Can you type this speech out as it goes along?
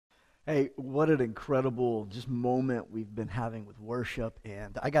Hey, what an incredible just moment we've been having with worship.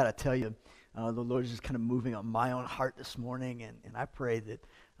 And I got to tell you, the Lord is just kind of moving on my own heart this morning. And I pray that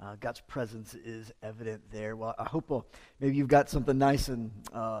God's presence is evident there. Well, I hope maybe you've got something nice and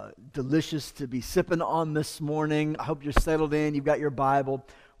delicious to be sipping on this morning. I hope you're settled in. You've got your Bible.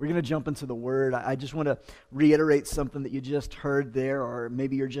 We're going to jump into the Word. I just want to reiterate something that you just heard there, or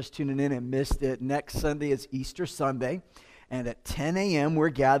maybe you're just tuning in and missed it. Next Sunday is Easter Sunday. And at 10 a.m., we're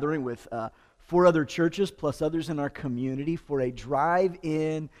gathering with 4 other churches plus others in our community for a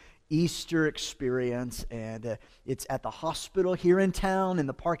drive-in Easter experience. And it's at the hospital here in town, in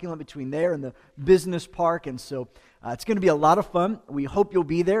the parking lot between there and the business park. And so it's going to be a lot of fun. We hope you'll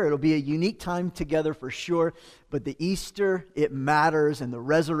be there. It'll be a unique time together for sure. But the Easter, it matters, and the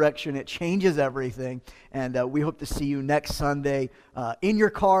resurrection, it changes everything. And we hope to see you next Sunday in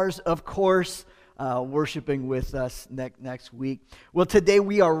your cars, of course. Worshiping with us next week. Well, today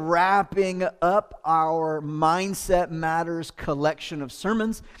we are wrapping up our Mindset Matters collection of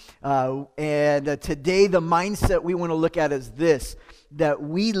sermons. And today the mindset we want to look at is this, that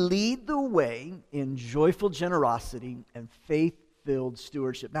we lead the way in joyful generosity and faith-filled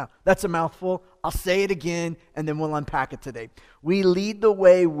stewardship. Now, that's a mouthful. I'll say it again, and then we'll unpack it today. We lead the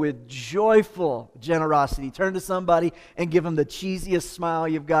way with joyful generosity. Turn to somebody and give them the cheesiest smile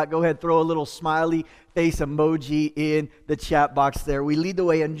you've got. Go ahead, throw a little smiley face emoji in the chat box there. We lead the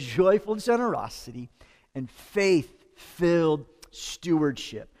way in joyful generosity and faith-filled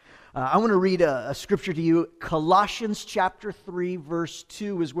stewardship. I want to read a scripture to you. Colossians chapter 3, verse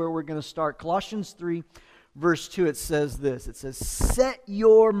 2 is where we're going to start. Colossians 3, verse 2, it says this. It says, "Set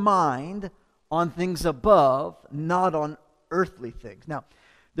your mind on things above, not on earthly things." Now,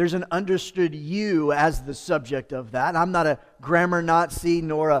 there's an understood you as the subject of that. I'm not a grammar Nazi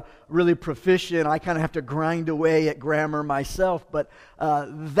nor a really proficient. I kind of have to grind away at grammar myself. But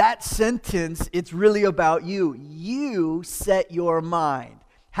that sentence, it's really about you. You set your mind.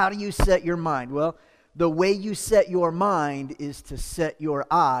 How do you set your mind? Well, the way you set your mind is to set your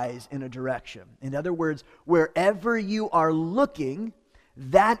eyes in a direction. In other words, wherever you are looking,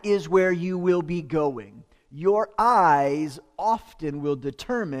 that is where you will be going. Your eyes often will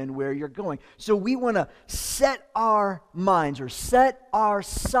determine where you're going. So we want to set our minds or set our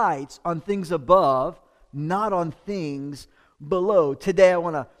sights on things above, not on things below. Today I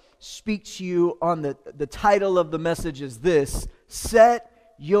want to speak to you on the title of the message is this: Set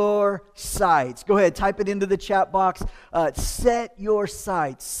your sights. Go ahead, type it into the chat box. Set your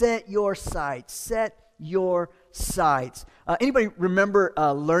sights, set your sights, set your sights. Anybody remember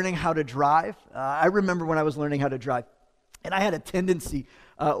learning how to drive? I remember when I was learning how to drive, and I had a tendency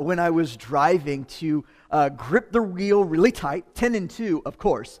when I was driving to grip the wheel really tight, 10 and 2, of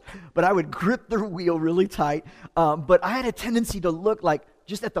course, but I would grip the wheel really tight, but I had a tendency to look like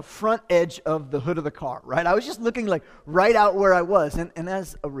just at the front edge of the hood of the car, right? I was just looking like right out where I was, and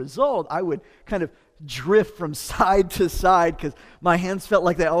as a result, I would kind of drift from side to side because my hands felt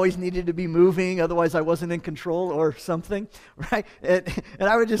like they always needed to be moving, otherwise I wasn't in control or something, right? And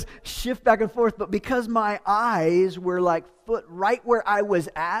I would just shift back and forth, but because my eyes were like right where I was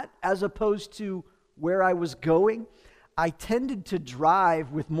at as opposed to where I was going, I tended to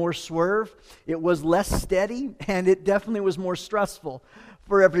drive with more swerve. It was less steady, and it definitely was more stressful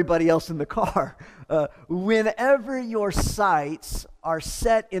for everybody else in the car. Whenever your sights are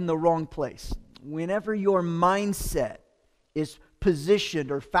set in the wrong place, whenever your mindset is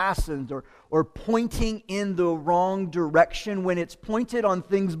positioned or fastened or pointing in the wrong direction, when it's pointed on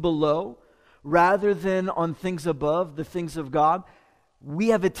things below rather than on things above, the things of God, we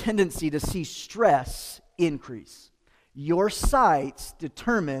have a tendency to see stress increase. Your sights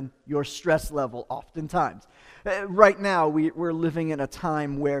determine your stress level oftentimes. Right now, we're living in a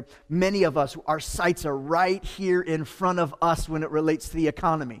time where many of us, our sights are right here in front of us when it relates to the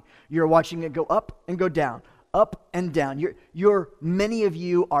economy. You're watching it go up and go down, up and down. Many of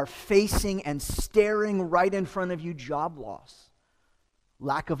you are facing and staring right in front of you job loss,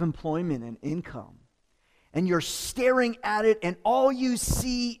 lack of employment and income. And you're staring at it, and all you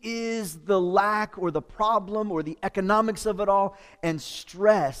see is the lack or the problem or the economics of it all, and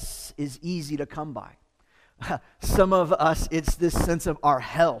stress is easy to come by. Some of us, it's this sense of our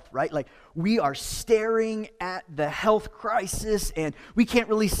health, right? Like we are staring at the health crisis and we can't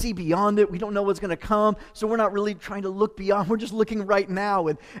really see beyond it. We don't know what's going to come, so we're not really trying to look beyond. We're just looking right now,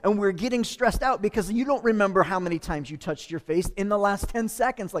 and we're getting stressed out because you don't remember how many times you touched your face in the last 10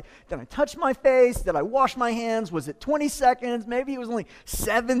 seconds. Like, did I touch my face? Did I wash my hands? Was it 20 seconds? Maybe it was only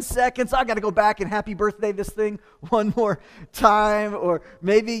 7 seconds. I got to go back and happy birthday this thing one more time. Or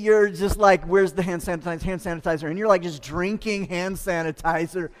maybe you're just like, where's the hand sanitizer? sanitizer, and you're like just drinking hand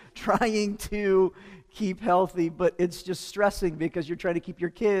sanitizer, trying to keep healthy, but it's just stressing because you're trying to keep your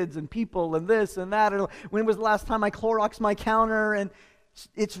kids and people and this and that. And when was the last time I Cloroxed my counter? And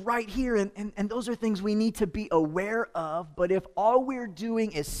it's right here, and those are things we need to be aware of. But if all we're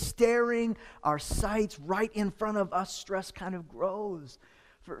doing is staring our sights right in front of us, stress kind of grows.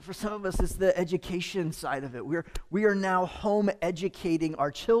 For some of us, it's the education side of it. We are now home educating our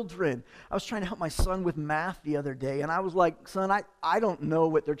children. I was trying to help my son with math the other day, and I was like, son, I don't know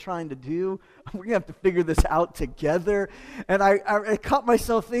what they're trying to do. We're going to have to figure this out together. And I caught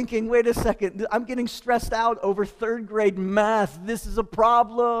myself thinking, wait a second, I'm getting stressed out over third grade math. This is a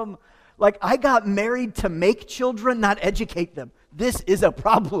problem. Like, I got married to make children, not educate them. This is a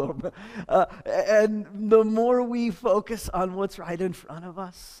problem. And the more we focus on what's right in front of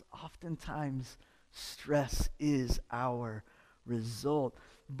us, oftentimes stress is our result.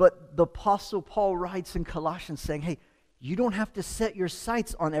 But the Apostle Paul writes in Colossians saying, hey, you don't have to set your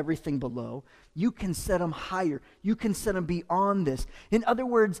sights on everything below. You can set them higher. You can set them beyond this. In other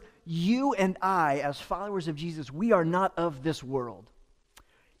words, you and I, as followers of Jesus, we are not of this world.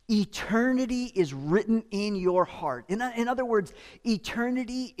 Eternity is written in your heart. In other words,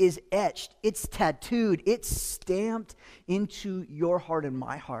 eternity is etched. It's tattooed. It's stamped into your heart and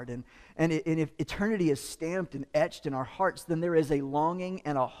my heart. And if eternity is stamped and etched in our hearts, then there is a longing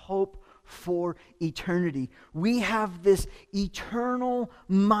and a hope for eternity. We have this eternal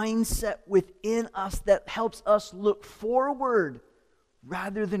mindset within us that helps us look forward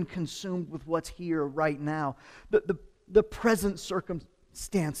rather than consumed with what's here right now. The present circumstances,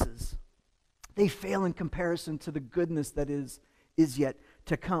 they fail in comparison to the goodness that is yet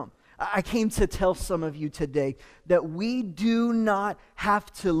to come. I came to tell some of you today that we do not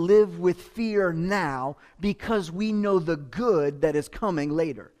have to live with fear now because we know the good that is coming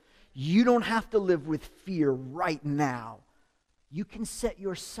later. You don't have to live with fear right now. You can set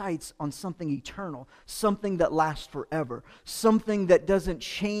your sights on something eternal, something that lasts forever, something that doesn't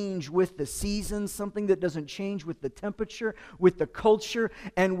change with the seasons, something that doesn't change with the temperature, with the culture,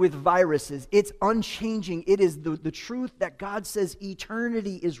 and with viruses. It's unchanging. It is the truth that God says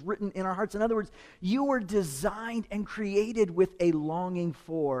eternity is written in our hearts. In other words, you were designed and created with a longing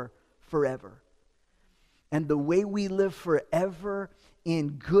for forever. And the way we live forever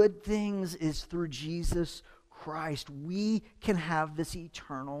in good things is through Jesus Christ. We can have this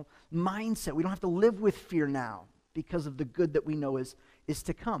eternal mindset. We don't have to live with fear now because of the good that we know is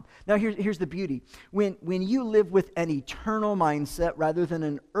to come. Now here's the beauty. When you live with an eternal mindset rather than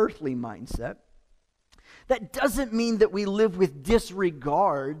an earthly mindset, that doesn't mean that we live with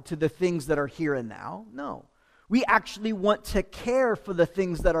disregard to the things that are here and now. No. We actually want to care for the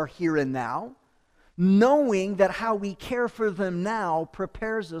things that are here and now, knowing that how we care for them now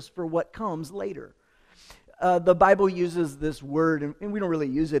prepares us for what comes later. The Bible uses this word, and we don't really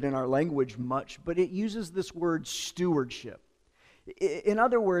use it in our language much, but it uses this word stewardship. In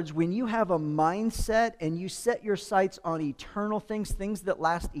other words, when you have a mindset and you set your sights on eternal things, things that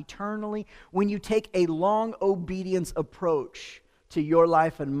last eternally, when you take a long obedience approach to your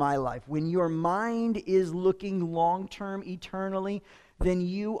life and my life, when your mind is looking long-term eternally, then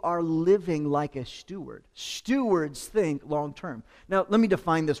you are living like a steward. Stewards think long-term. Now, let me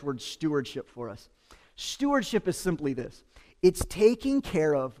define this word stewardship for us. Stewardship is simply this. It's taking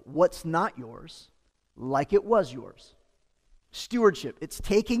care of what's not yours like it was yours. Stewardship, it's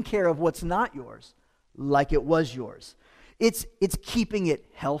taking care of what's not yours like it was yours. It's keeping it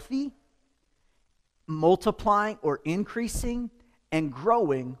healthy, multiplying or increasing, and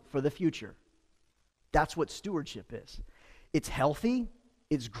growing for the future. That's what stewardship is. It's healthy,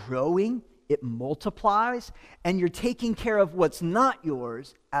 it's growing, it multiplies, and you're taking care of what's not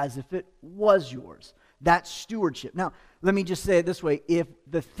yours as if it was yours. That's stewardship. Now, let me just say it this way. If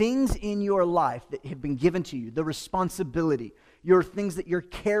the things in your life that have been given to you, the responsibility, your things that you're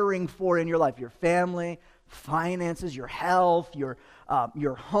caring for in your life, your family, finances, your health, your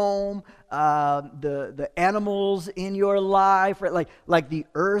home, the animals in your life, right? Like the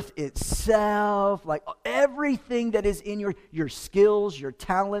earth itself, like everything that is in your skills, your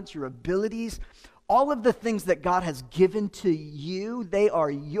talents, your abilities, all of the things that God has given to you, they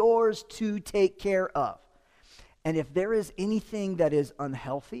are yours to take care of. And if there is anything that is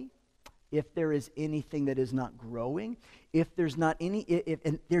unhealthy, if there is anything that is not growing, if there's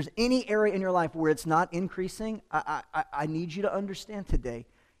any area in your life where it's not increasing, I need you to understand today,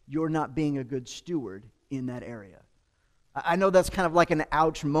 you're not being a good steward in that area. I know that's kind of like an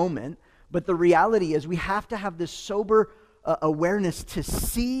ouch moment, but the reality is we have to have this sober awareness to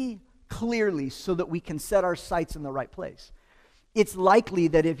see clearly so that we can set our sights in the right place. it's likely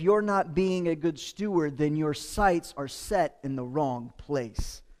that if you're not being a good steward, then your sights are set in the wrong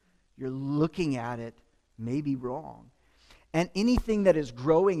place. You're looking at it maybe wrong. And anything that is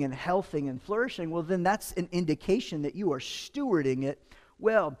growing and healthy and flourishing, well, then that's an indication that you are stewarding it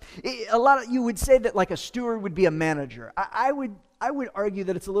well. A lot of you would say that like a steward would be a manager. I would argue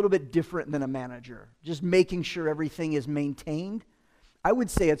that it's a little bit different than a manager, just making sure everything is maintained. I would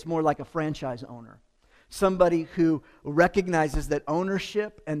say it's more like a franchise owner. Somebody who recognizes that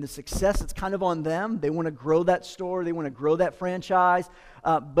ownership and the success, it's kind of on them. They want to grow that store, they want to grow that franchise,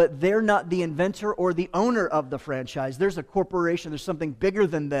 but they're not the inventor or the owner of the franchise. There's a corporation, there's something bigger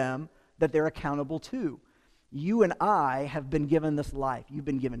than them that they're accountable to. You and I have been given this life. You've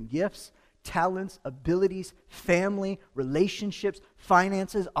been given gifts, talents, abilities, family, relationships,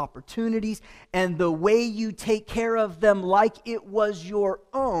 finances, opportunities, and the way you take care of them like it was your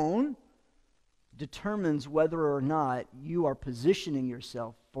own determines whether or not you are positioning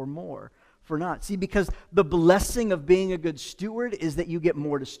yourself for more, for not. See, because the blessing of being a good steward is that you get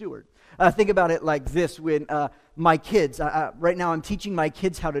more to steward. Think about it like this. When my kids, right now I'm teaching my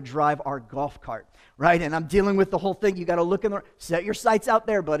kids how to drive our golf cart, right? And I'm dealing with the whole thing. You got to look set your sights out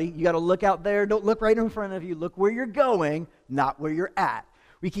there, buddy. You got to look out there. Don't look right in front of you. Look where you're going, not where you're at.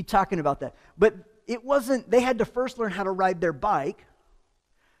 We keep talking about that. But it wasn't, they had to first learn how to ride their bike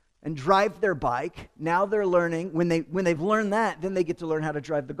and drive their bike. Now they're learning, when they've learned that, then they get to learn how to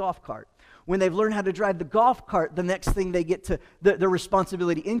drive the golf cart. When they've learned how to drive the golf cart, the next thing they get to, the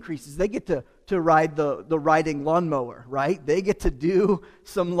responsibility increases. They get to ride the riding lawnmower, right? They get to do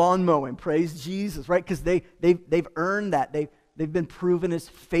some lawn mowing, praise Jesus, right? Because they've earned that. They've been proven as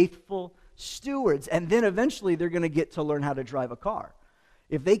faithful stewards. And then eventually they're going to get to learn how to drive a car.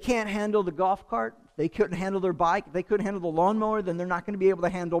 If they can't handle the golf cart, they couldn't handle their bike, if they couldn't handle the lawnmower, then they're not going to be able to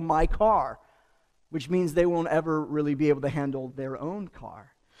handle my car, which means they won't ever really be able to handle their own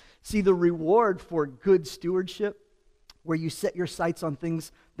car. See, the reward for good stewardship, where you set your sights on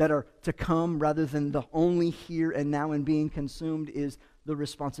things that are to come rather than the only here and now and being consumed, is the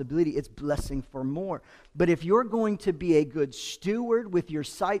responsibility. It's blessing for more. But if you're going to be a good steward with your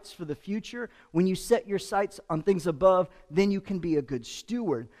sights for the future, when you set your sights on things above, then you can be a good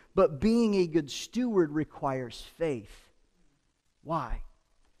steward. But being a good steward requires faith. Why?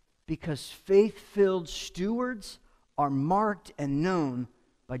 Because faith-filled stewards are marked and known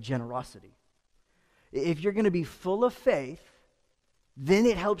by generosity. If you're going to be full of faith, then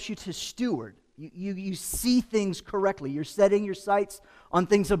it helps you to steward. You see things correctly. You're setting your sights on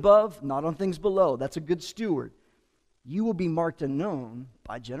things above, not on things below. That's a good steward. You will be marked and known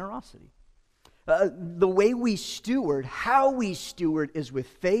by generosity. The way we steward, how we steward, is with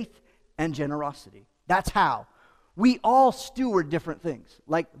faith and generosity. That's how. We all steward different things.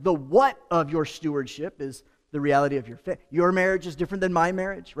 Like the what of your stewardship is the reality of your faith. Your marriage is different than my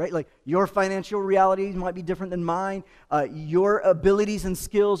marriage, right? Like your financial realities might be different than mine. Your abilities and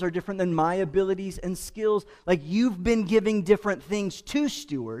skills are different than my abilities and skills. Like you've been giving different things to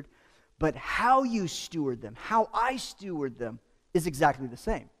steward, but how you steward them, how I steward them, is exactly the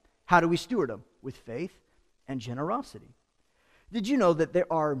same. How do we steward them? With faith and generosity. Did you know that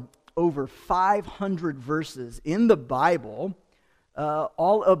there are over 500 verses in the Bible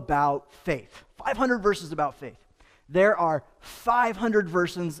all about faith? 500 verses about faith. There are 500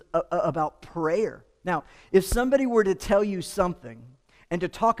 verses about prayer. Now, if somebody were to tell you something and to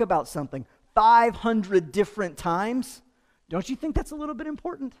talk about something 500 different times, don't you think that's a little bit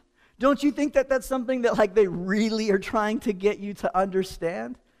important? Don't you think that that's something that like they really are trying to get you to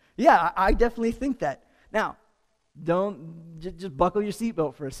understand? Yeah, I definitely think that. Now, don't just buckle your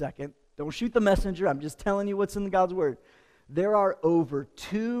seatbelt for a second. Don't shoot the messenger. I'm just telling you what's in God's Word. There are over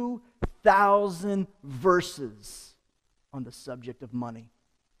 2,000 verses on the subject of money,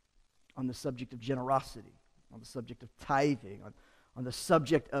 on the subject of generosity, on the subject of tithing, on the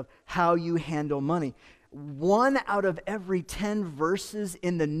subject of how you handle money. 1 out of every 10 verses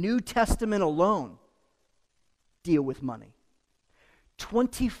in the New Testament alone deal with money.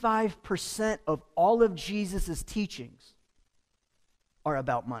 25% of all of Jesus' teachings are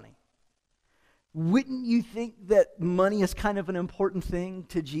about money. Wouldn't you think that money is kind of an important thing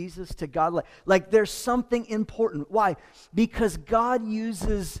to Jesus, to God? Like there's something important. Why? Because God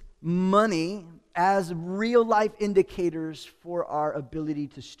uses money as real life indicators for our ability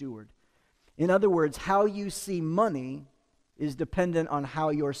to steward. In other words, how you see money is dependent on how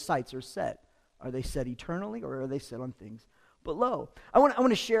your sights are set. Are they set eternally, or are they set on things below? I want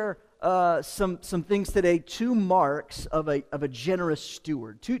to share some things today, 2 marks of a generous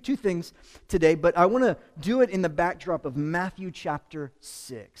steward. Two things today, but I want to do it in the backdrop of Matthew chapter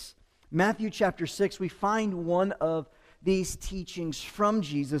 6. Matthew chapter 6, we find one of these teachings from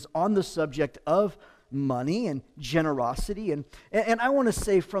Jesus on the subject of money and generosity. And I want to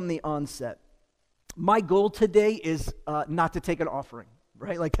say from the onset, my goal today is not to take an offering,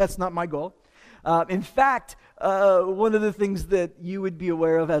 right? Like, that's not my goal. In fact, one of the things that you would be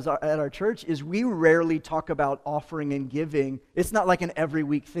aware of at our church is we rarely talk about offering and giving. It's not like an every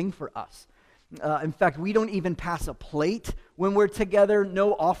week thing for us. In fact, we don't even pass a plate when we're together.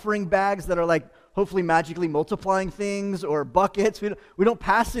 No offering bags that are like hopefully magically multiplying things or buckets. We don't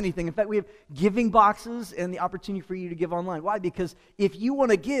pass anything. In fact, we have giving boxes and the opportunity for you to give online. Why? Because if you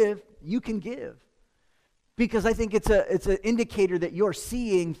want to give, you can give. Because I think it's an indicator that you're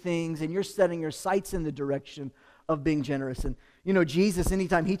seeing things and you're setting your sights in the direction of being generous. And you know, Jesus,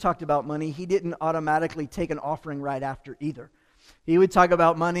 anytime he talked about money, he didn't automatically take an offering right after either. He would talk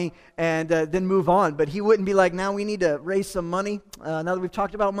about money and then move on, but he wouldn't be like, now we need to raise some money. Now that we've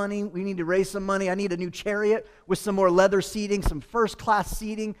talked about money, we need to raise some money. I need a new chariot with some more leather seating, some first-class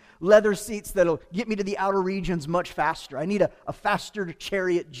seating, leather seats that'll get me to the outer regions much faster. I need a faster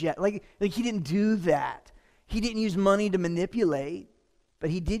chariot jet. Like he didn't do that. He didn't use money to manipulate, but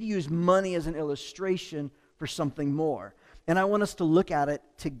he did use money as an illustration for something more. And I want us to look at it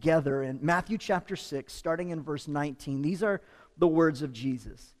together in Matthew chapter 6, starting in verse 19. These are the words of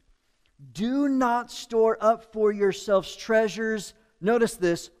Jesus. Do not store up for yourselves treasures, notice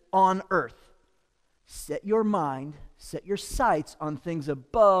this, on earth. Set your mind, set your sights on things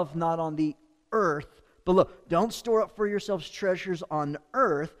above, not on the earth below. Don't store up for yourselves treasures on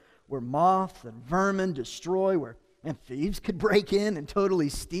earth where moths and vermin destroy, where thieves could break in and totally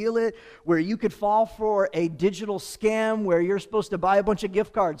steal it, where you could fall for a digital scam where you're supposed to buy a bunch of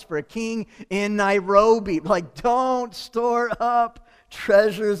gift cards for a king in Nairobi. Like, don't store up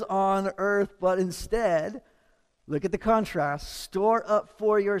treasures on earth, but instead, look at the contrast, store up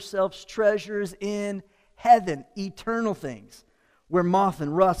for yourselves treasures in heaven, eternal things, where moth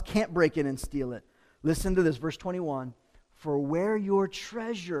and rust can't break in and steal it. Listen to this, verse 21. For where your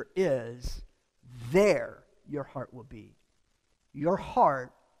treasure is, there your heart will be. Your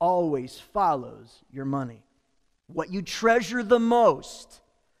heart always follows your money. What you treasure the most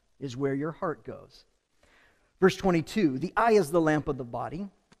is where your heart goes. Verse 22, the eye is the lamp of the body.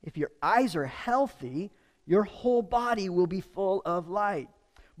 If your eyes are healthy, your whole body will be full of light.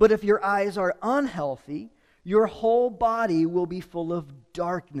 But if your eyes are unhealthy, your whole body will be full of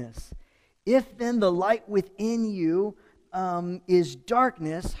darkness. If then the light within you is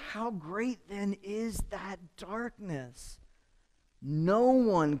darkness, how great then is that darkness? No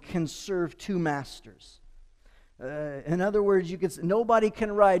one can serve two masters. In other words, nobody can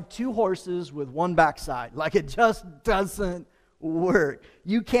ride two horses with one backside. Like, it just doesn't work.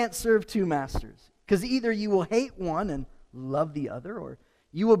 You can't serve two masters, because either you will hate one and love the other, or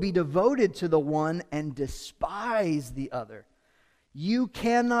you will be devoted to the one and despise the other. You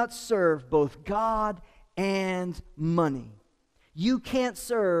cannot serve both God and money. You can't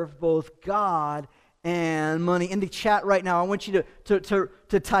serve both God and money. In the chat right now, I want you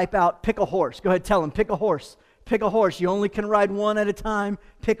to type out, pick a horse. Go ahead, tell them, pick a horse. Pick a horse. You only can ride one at a time.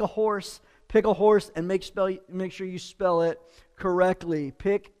 Pick a horse. Pick a horse, and make sure you spell it correctly.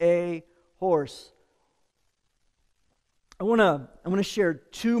 Pick a horse. I want to share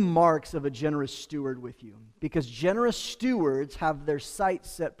two marks of a generous steward with you, because generous stewards have their sights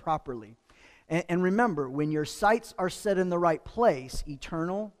set properly. And remember, when your sights are set in the right place,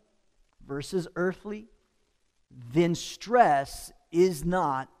 eternal versus earthly, then stress is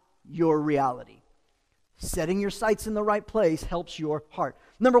not your reality. Setting your sights in the right place helps your heart.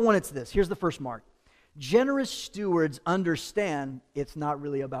 Number one, it's this. Here's the first mark. Generous stewards understand it's not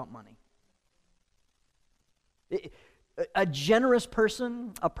really about money. A generous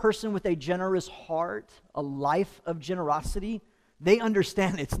person, a person with a generous heart, a life of generosity, they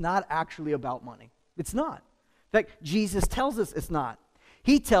understand it's not actually about money. It's not. In fact, Jesus tells us it's not.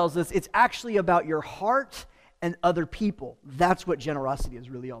 He tells us it's actually about your heart and other people. That's what generosity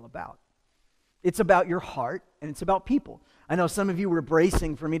is really all about. It's about your heart and it's about people. I know some of you were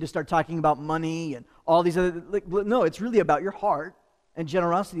bracing for me to start talking about money and all these other... No, it's really about your heart, and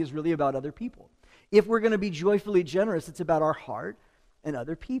generosity is really about other people. If we're going to be joyfully generous, it's about our heart and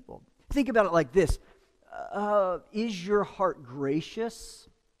other people. Think about it like this. Is your heart gracious,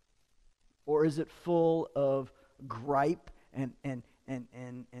 or is it full of gripe and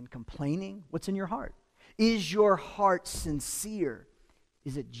complaining? What's in your heart? Is your heart sincere?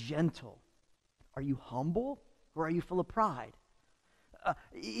 Is it gentle? Are you humble, or are you full of pride?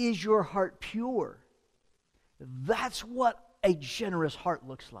 Is your heart pure? That's what a generous heart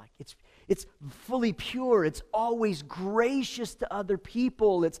looks like. It's fully pure. It's always gracious to other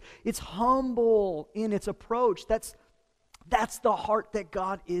people. It's humble in its approach. That's That's the heart that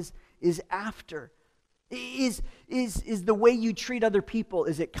God is after. Is the way you treat other people,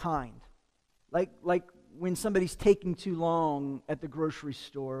 is it kind? Like when somebody's taking too long at the grocery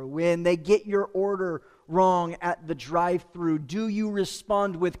store, when they get your order wrong at the drive-thru, do you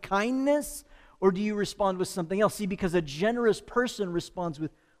respond with kindness or do you respond with something else? See, because a generous person responds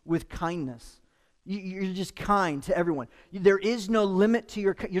with kindness. You're just kind to everyone. There is no limit to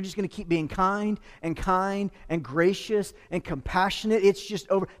you're just going to keep being kind and gracious and compassionate. It's just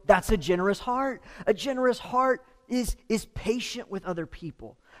over. That's a generous heart. A generous heart is patient with other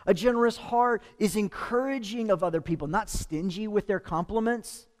people. A generous heart is encouraging of other people, not stingy with their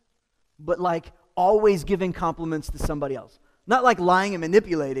compliments, but like always giving compliments to somebody else. Not like lying and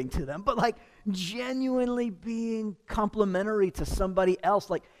manipulating to them, but like genuinely being complimentary to somebody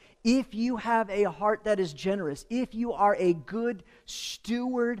else. Like if you have a heart that is generous, if you are a good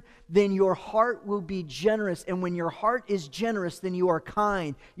steward, then your heart will be generous. And when your heart is generous, then you are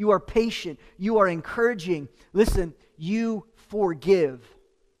kind, you are patient, you are encouraging. Listen, you forgive.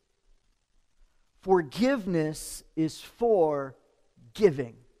 Forgiveness is for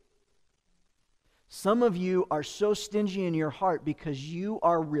giving. Some of you are so stingy in your heart because you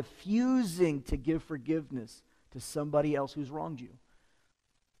are refusing to give forgiveness to somebody else who's wronged you.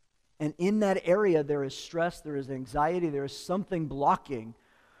 And in that area, there is stress, there is anxiety, there is something blocking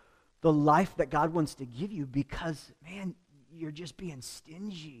the life that God wants to give you because, man, you're just being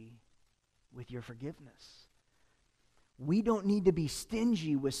stingy with your forgiveness. We don't need to be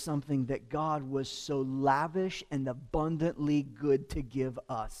stingy with something that God was so lavish and abundantly good to give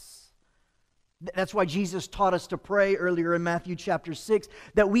us. That's why Jesus taught us to pray earlier in Matthew chapter 6,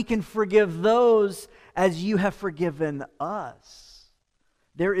 that we can forgive those as you have forgiven us.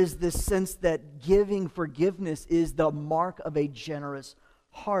 There is this sense that giving forgiveness is the mark of a generous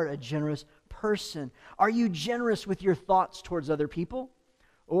heart, a generous person. Are you generous with your thoughts towards other people?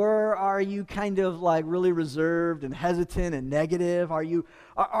 Or are you kind of like really reserved and hesitant and negative? Are you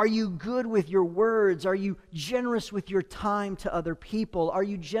good with your words? Are you generous with your time to other people? Are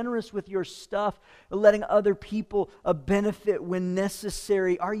you generous with your stuff, letting other people benefit when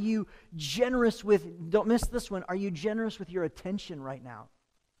necessary? Are you generous with, don't miss this one, are you generous with your attention right now?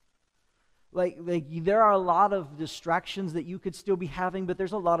 Like there are a lot of distractions that you could still be having, but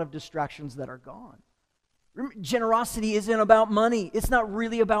there's a lot of distractions that are gone. Generosity isn't about money. It's not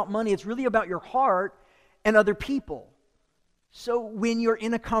really about money. It's really about your heart and other people. So when you're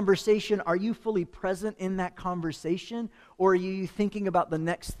in a conversation, are you fully present in that conversation, or are you thinking about the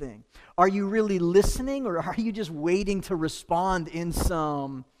next thing? Are you really listening, or are you just waiting to respond in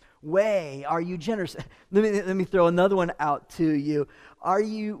some way? Are you generous? Let me throw another one out to you. Are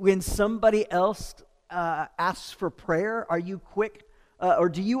you, when somebody else asks for prayer, are you quick, or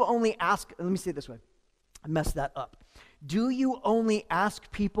do you only ask, let me say it this way. I messed that up. Do you only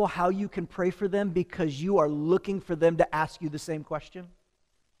ask people how you can pray for them because you are looking for them to ask you the same question?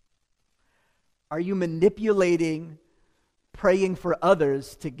 Are you manipulating praying for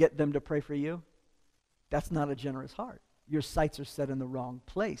others to get them to pray for you? That's not a generous heart. Your sights are set in the wrong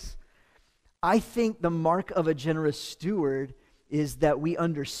place. I think the mark of a generous steward is that we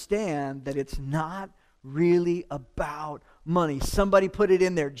understand that it's not really about money. Somebody put it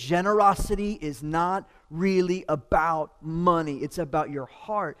in there. Generosity is not really about money. It's about your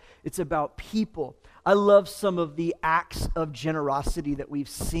heart. It's about people. I love some of the acts of generosity that we've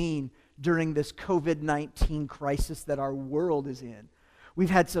seen during this COVID-19 crisis that our world is in.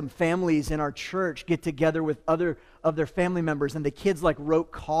 We've had some families in our church get together with other of their family members, and the kids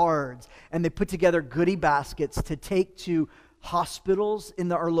wrote cards, and they put together goodie baskets to take to hospitals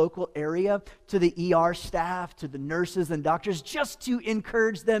in our local area, to the ER staff, to the nurses and doctors, just to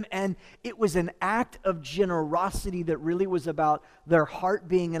encourage them. And it was an act of generosity that really was about their heart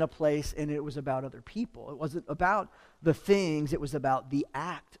being in a place, and it was about other people. It wasn't about the things, it was about the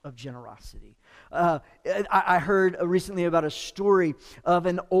act of generosity. I heard recently about a story of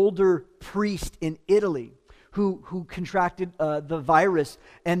an older priest in Italy who contracted the virus,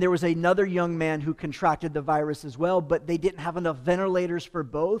 and there was another young man who contracted the virus as well, but they didn't have enough ventilators for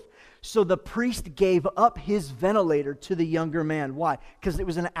both, so the priest gave up his ventilator to the younger man. Why? Because it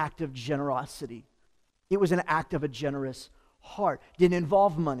was an act of generosity. It was an act of a generous heart. Didn't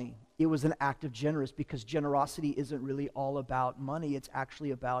involve money. It was an act of generous, because generosity isn't really all about money. It's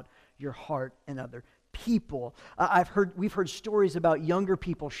actually about your heart and other people. We've heard stories about younger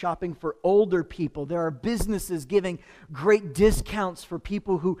people shopping for older people. There are businesses giving great discounts for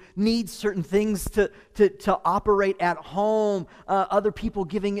people who need certain things to operate at home. Other people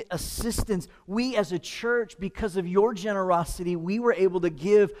giving assistance. We as a church, because of your generosity, we were able to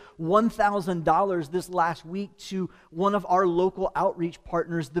give $1,000 this last week to one of our local outreach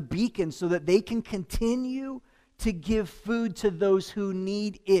partners, the Beacon, so that they can continue to give food to those who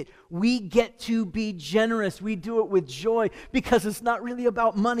need it. We get to be generous. We do it with joy because it's not really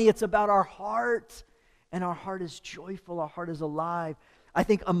about money. It's about our heart. And our heart is joyful. Our heart is alive. I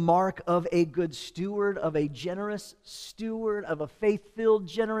think a mark of a good steward, of a generous steward, of a faith-filled,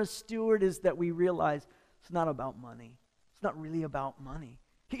 generous steward is that we realize it's not about money. It's not really about money.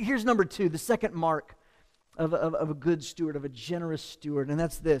 Here's number 2, the second mark of a good steward, of a generous steward, and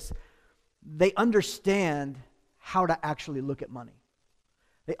that's this. They understand how to actually look at money.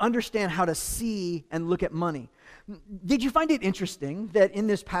 They understand how to see and look at money. Did you find it interesting that in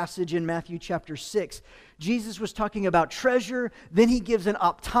this passage in Matthew chapter 6, Jesus was talking about treasure, then he gives an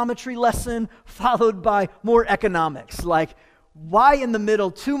optometry lesson followed by more economics. Like, why in the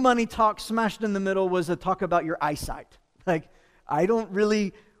middle, 2 money talks smashed in the middle was a talk about your eyesight. Like, I don't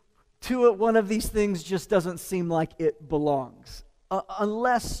really, one of these things just doesn't seem like it belongs.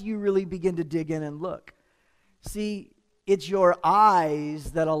 Unless you really begin to dig in and look. See, it's your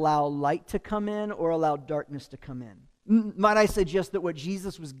eyes that allow light to come in or allow darkness to come in. Might I suggest that what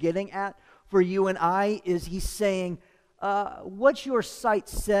Jesus was getting at for you and I is he's saying, what's your sight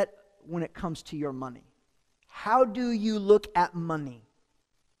set when it comes to your money? How do you look at money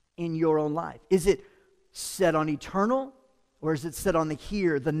in your own life? Is it set on eternal, or is it set on the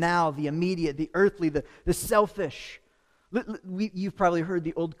here, the now, the immediate, the earthly, the selfish? You've probably heard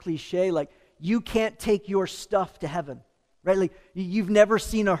the old cliche, like, you can't take your stuff to heaven, right? Like, you've never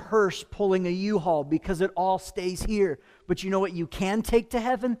seen a hearse pulling a U-Haul because it all stays here. But you know what you can take to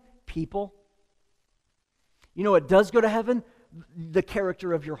heaven? People. You know what does go to heaven? The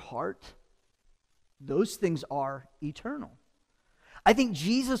character of your heart. Those things are eternal. I think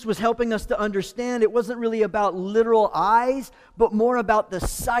Jesus was helping us to understand it wasn't really about literal eyes, but more about the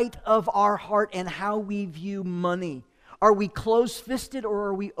sight of our heart and how we view money. Are we close-fisted or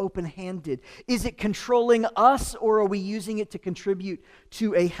are we open-handed? Is it controlling us or are we using it to contribute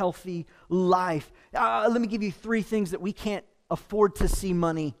to a healthy life? Let me give you 3 things that we can't afford to see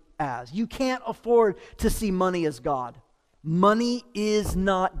money as. You can't afford to see money as God. Money is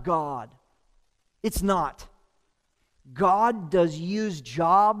not God. It's not. God does use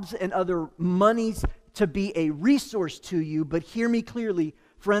jobs and other monies to be a resource to you, but hear me clearly,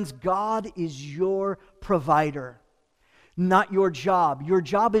 friends, God is your provider. Not your job. Your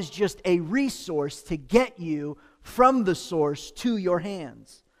job is just a resource to get you from the source to your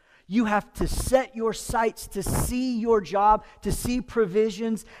hands. You have to set your sights to see your job, to see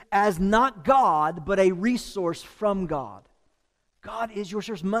provisions as not God, but a resource from God. God is your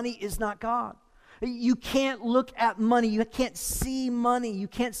source. Money is not God. You can't look at money. You can't see money. You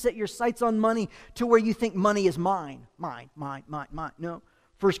can't set your sights on money to where you think money is mine. Mine. No.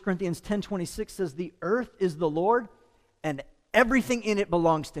 1 Corinthians 10:26 says, the earth is the Lord, and everything in it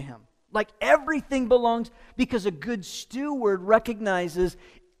belongs to him. Like, everything belongs, because a good steward recognizes,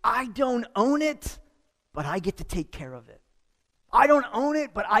 I don't own it, but I get to take care of it. I don't own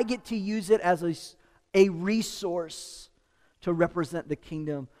it, but I get to use it as a resource to represent the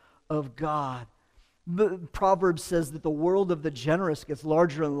kingdom of God. The Proverbs says that the world of the generous gets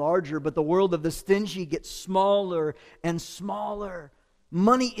larger and larger, but the world of the stingy gets smaller and smaller.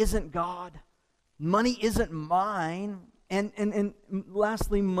 Money isn't God. Money isn't mine. And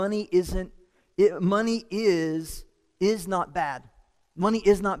lastly, money is not bad. Money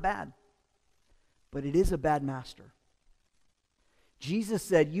is not bad, but it is a bad master. Jesus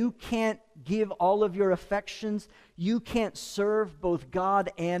said, you can't give all of your affections. You can't serve both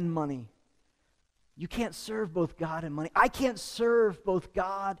God and money. You can't serve both God and money. I can't serve both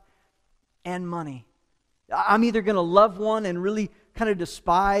God and money. I'm either going to love one and really kind of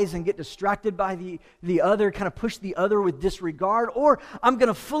despise and get distracted by the other, kind of push the other with disregard, or I'm going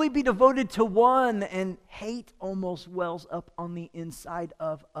to fully be devoted to one, and hate almost wells up on the inside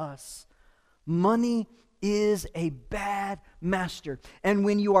of us. Money is a bad master. And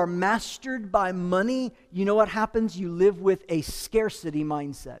when you are mastered by money, you know what happens? You live with a scarcity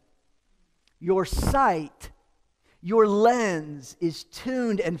mindset. Your sight, your lens is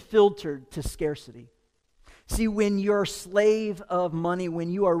tuned and filtered to scarcity. See, when you're a slave of money,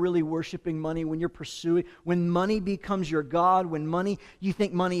 when you are really worshiping money, when you're pursuing, when money becomes your God, when you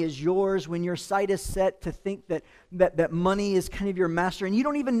think money is yours, when your sight is set to think that money is kind of your master, and you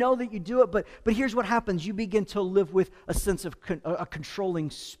don't even know that you do it, but here's what happens. You begin to live with a sense of a controlling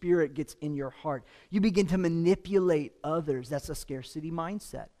spirit gets in your heart. You begin to manipulate others. That's a scarcity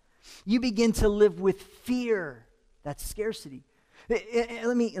mindset. You begin to live with fear. That's scarcity.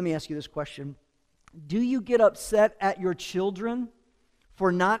 Let me ask you this question. Do you get upset at your children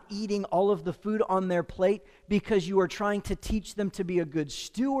for not eating all of the food on their plate because you are trying to teach them to be a good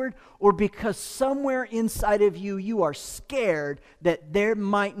steward, or because somewhere inside of you, you are scared that there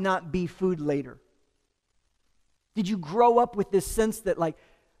might not be food later? Did you grow up with this sense that like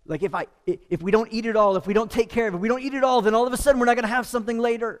if we don't eat it all, if we don't take care of it, if we don't eat it all, then all of a sudden we're not going to have something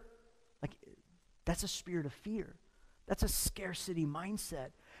later? Like, that's a spirit of fear. That's a scarcity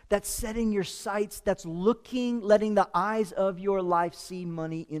mindset. That's setting your sights, that's letting the eyes of your life see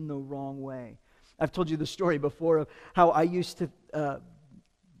money in the wrong way. I've told you the story before of how I used to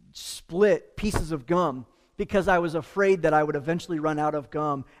split pieces of gum because I was afraid that I would eventually run out of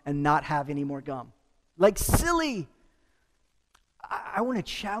gum and not have any more gum. Like, silly. I want to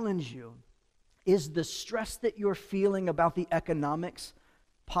challenge you. Is the stress that you're feeling about the economics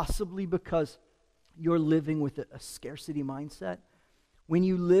possibly because you're living with a scarcity mindset? When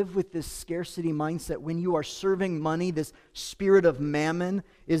you live with this scarcity mindset, when you are serving money, this spirit of mammon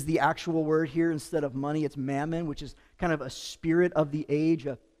is the actual word here. Instead of money, it's mammon, which is kind of a spirit of the age,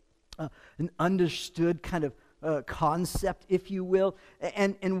 an understood kind of concept, if you will.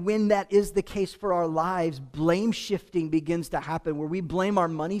 And when that is the case for our lives, blame shifting begins to happen, where we blame our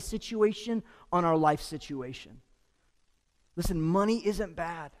money situation on our life situation. Listen, money isn't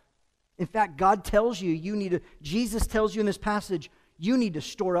bad. In fact, God tells you, Jesus tells you in this passage, you need to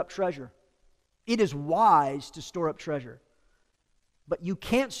store up treasure. It is wise to store up treasure. But you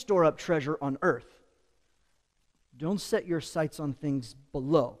can't store up treasure on earth. Don't set your sights on things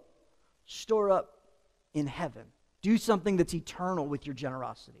below. Store up in heaven. Do something that's eternal with your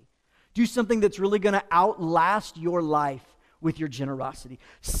generosity. Do something that's really going to outlast your life with your generosity.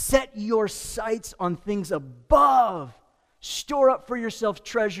 Set your sights on things above. Store up for yourself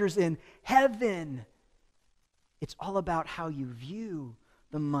treasures in heaven. It's all about how you view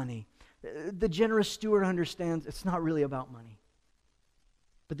the money. The generous steward understands it's not really about money.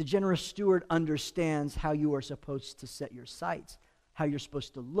 But the generous steward understands how you are supposed to set your sights, how you're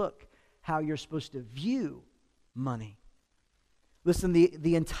supposed to look, how you're supposed to view money. Listen,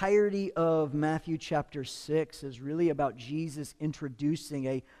 the entirety of Matthew chapter 6 is really about Jesus introducing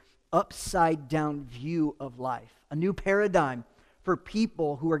a upside-down view of life, a new paradigm for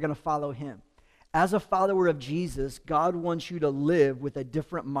people who are going to follow him. As a follower of Jesus, God wants you to live with a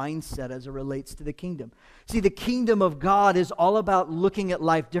different mindset as it relates to the kingdom. See, the kingdom of God is all about looking at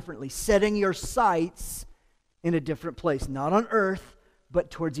life differently, setting your sights in a different place, not on earth, but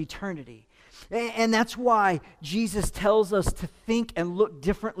towards eternity. And that's why Jesus tells us to think and look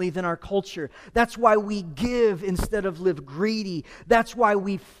differently than our culture. That's why we give instead of live greedy. That's why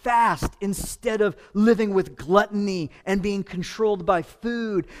we fast instead of living with gluttony and being controlled by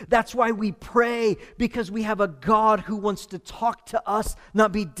food. That's why we pray, because we have a God who wants to talk to us,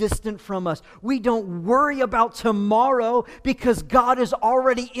 not be distant from us. We don't worry about tomorrow because God is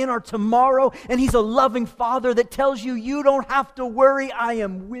already in our tomorrow, and He's a loving Father that tells you, you don't have to worry. I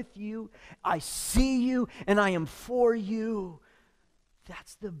am with you. I see you, and I am for you.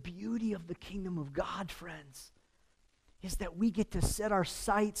 That's the beauty of the kingdom of God, friends, is that we get to set our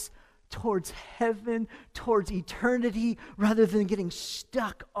sights towards heaven, towards eternity, rather than getting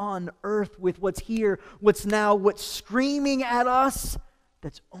stuck on earth with what's here, what's now, what's screaming at us,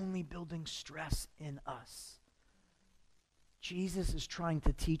 that's only building stress in us. Jesus is trying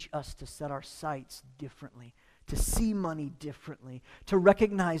to teach us to set our sights differently, to see money differently, to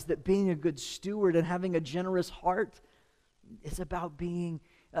recognize that being a good steward and having a generous heart is about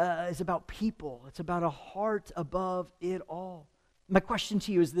is about people. It's about a heart above it all. My question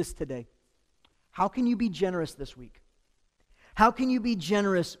to you is this today. How can you be generous this week? How can you be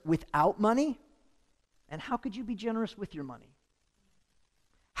generous without money? And how could you be generous with your money?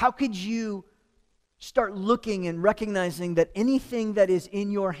 How could you start looking and recognizing that anything that is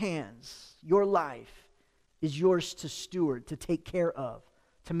in your hands, your life, is yours to steward, to take care of,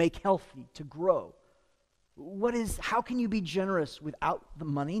 to make healthy, to grow? How can you be generous without the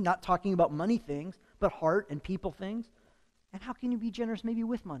money? Not talking about money things, but heart and people things. And how can you be generous maybe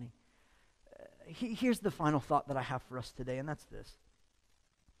with money? Here's the final thought that I have for us today, and that's this.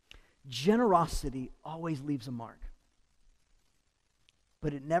 Generosity always leaves a mark,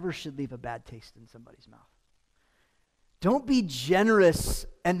 but it never should leave a bad taste in somebody's mouth. Don't be generous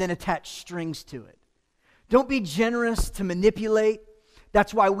and then attach strings to it. Don't be generous to manipulate.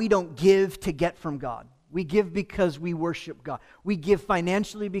 That's why we don't give to get from God. We give because we worship God. We give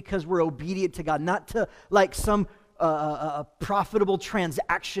financially because we're obedient to God, not to like some profitable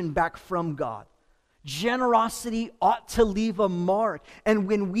transaction back from God. Generosity ought to leave a mark. And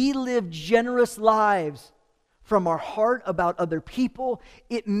when we live generous lives from our heart about other people,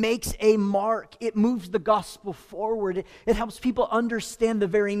 it makes a mark. It moves the gospel forward. It helps people understand the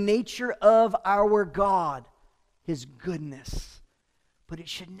very nature of our God, His goodness. But it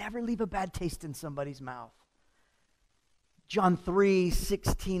should never leave a bad taste in somebody's mouth. John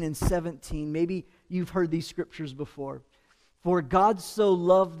 3:16 and 17. Maybe you've heard these scriptures before. For God so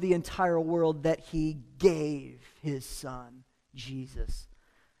loved the entire world that He gave His Son, Jesus,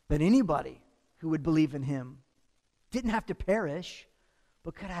 that anybody who would believe in Him didn't have to perish,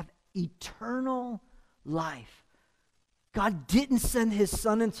 but could have eternal life. God didn't send His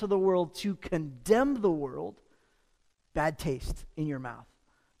Son into the world to condemn the world, bad taste in your mouth,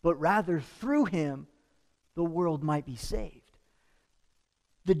 but rather through Him, the world might be saved.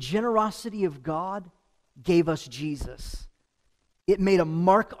 The generosity of God gave us Jesus. It made a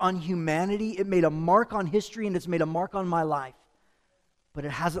mark on humanity, it made a mark on history, and it's made a mark on my life. But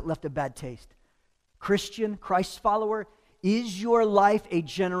it hasn't left a bad taste. Christian, Christ follower, is your life a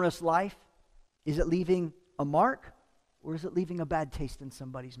generous life? Is it leaving a mark, or is it leaving a bad taste in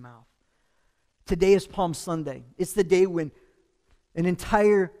somebody's mouth? Today is Palm Sunday. It's the day when an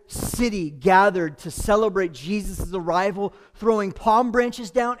entire city gathered to celebrate Jesus' arrival, throwing palm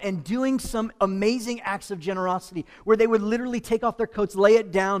branches down and doing some amazing acts of generosity where they would literally take off their coats, lay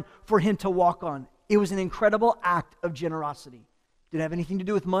it down for Him to walk on. It was an incredible act of generosity. Didn't have anything to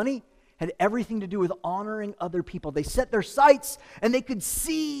do with money. Had everything to do with honoring other people. They set their sights and they could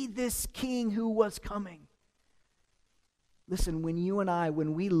see this king who was coming. Listen, when you and I,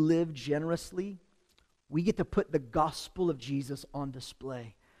 when we live generously, we get to put the gospel of Jesus on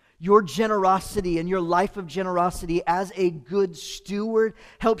display. Your generosity and your life of generosity as a good steward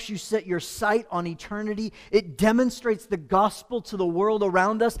helps you set your sight on eternity. It demonstrates the gospel to the world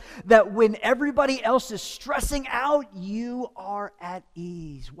around us that when everybody else is stressing out, you are at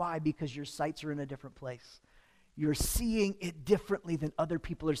ease. Why? Because your sights are in a different place. You're seeing it differently than other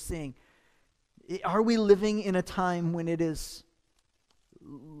people are seeing. Are we living in a time when it is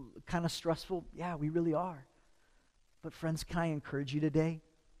kind of stressful? Yeah, we really are. But friends, can I encourage you today?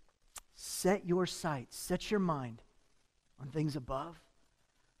 Set your sights, set your mind on things above,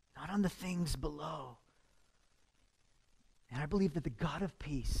 not on the things below. And I believe that the God of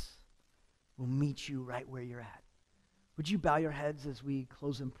peace will meet you right where you're at. Would you bow your heads as we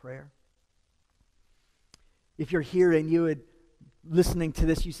close in prayer? If you're here and you would, listening to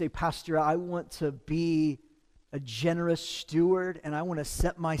this, you say, Pastor, I want to be a generous steward, and I want to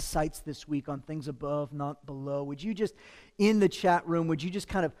set my sights this week on things above, not below. Would you just, in the chat room, would you just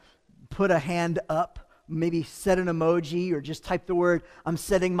kind of put a hand up, maybe set an emoji, or just type the word, I'm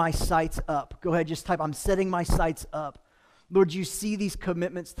setting my sights up. Go ahead, just type, I'm setting my sights up. Lord, you see these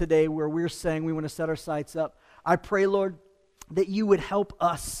commitments today where we're saying we want to set our sights up. I pray, Lord, that you would help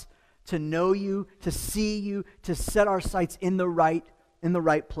us to know you, to see you, to set our sights in the right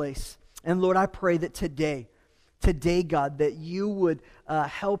place. And Lord, I pray that today, God, that you would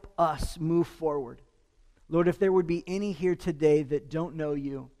help us move forward. Lord, if there would be any here today that don't know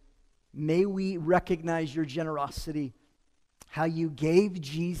you, may we recognize your generosity, how you gave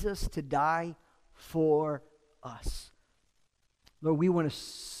Jesus to die for us. Lord, we want to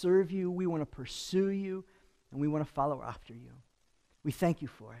serve you, we want to pursue you, and we want to follow after you. We thank you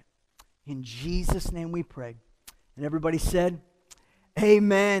for it. In Jesus' name we pray. And everybody said,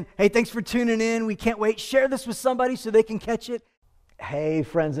 amen. Hey, thanks for tuning in. We can't wait. Share this with somebody so they can catch it. Hey,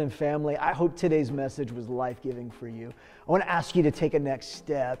 friends and family, I hope today's message was life-giving for you. I want to ask you to take a next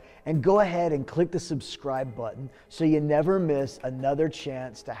step and go ahead and click the subscribe button so you never miss another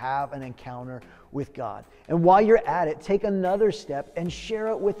chance to have an encounter with God. And while you're at it, take another step and share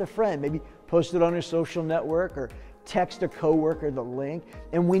it with a friend. Maybe post it on your social network or text a coworker the link.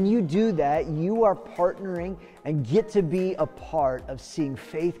 And when you do that, you are partnering and get to be a part of seeing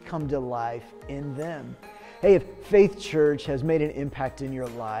faith come to life in them. Hey, if Faith Church has made an impact in your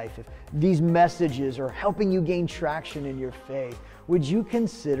life, if these messages are helping you gain traction in your faith, would you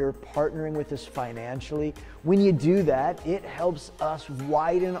consider partnering with us financially? When you do that, it helps us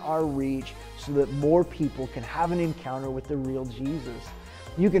widen our reach so that more people can have an encounter with the real Jesus.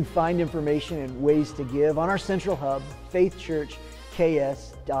 You can find information and ways to give on our central hub,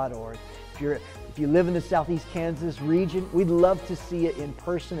 faithchurchks.org. If you're If you live in the Southeast Kansas region, we'd love to see you in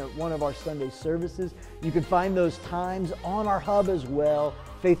person at one of our Sunday services. You can find those times on our hub as well,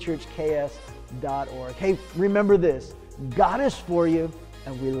 faithchurchks.org. Hey, remember this, God is for you,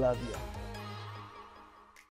 and we love you.